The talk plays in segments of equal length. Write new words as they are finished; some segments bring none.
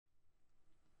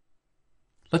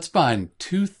Let's find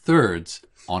 2/3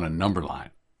 on a number line.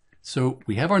 So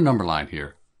we have our number line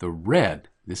here. The red,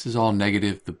 this is all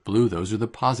negative. The blue, those are the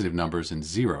positive numbers, and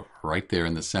 0 right there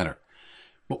in the center.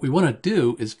 What we want to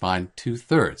do is find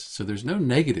 2/3. So there's no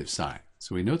negative sign.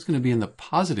 So we know it's going to be in the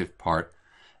positive part,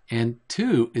 and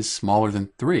 2 is smaller than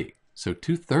 3. So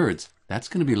 2/3, that's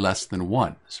going to be less than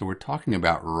 1. So we're talking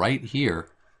about right here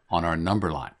on our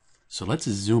number line. So let's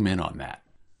zoom in on that.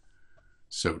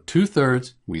 So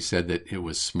 2/3, we said that it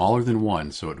was smaller than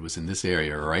 1, so it was in this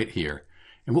area right here.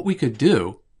 And what we could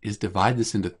do is divide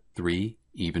this into 3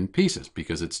 even pieces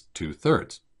because it's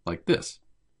 2/3, like this.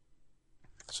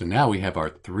 So now we have our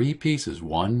 3 pieces,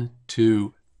 1,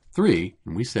 2, 3,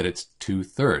 and we said it's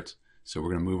 2/3. So we're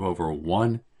going to move over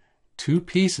 1, 2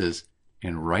 pieces,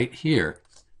 and right here,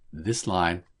 this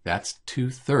line, that's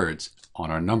 2/3 on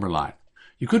our number line.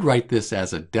 You could write this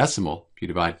as a decimal. If you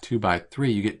divide 2 by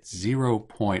 3, you get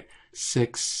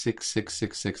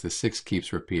 0.66666. The 6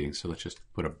 keeps repeating, so let's just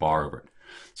put a bar over it.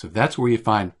 So that's where you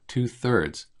find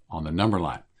 2/3 on the number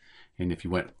line. And if you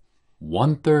went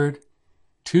 1/3,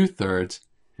 2/3,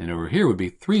 and over here would be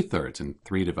 3/3, and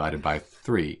 3 divided by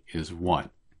 3 is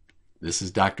 1. This is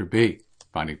Dr. B,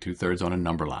 finding 2/3 on a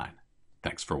number line.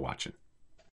 Thanks for watching.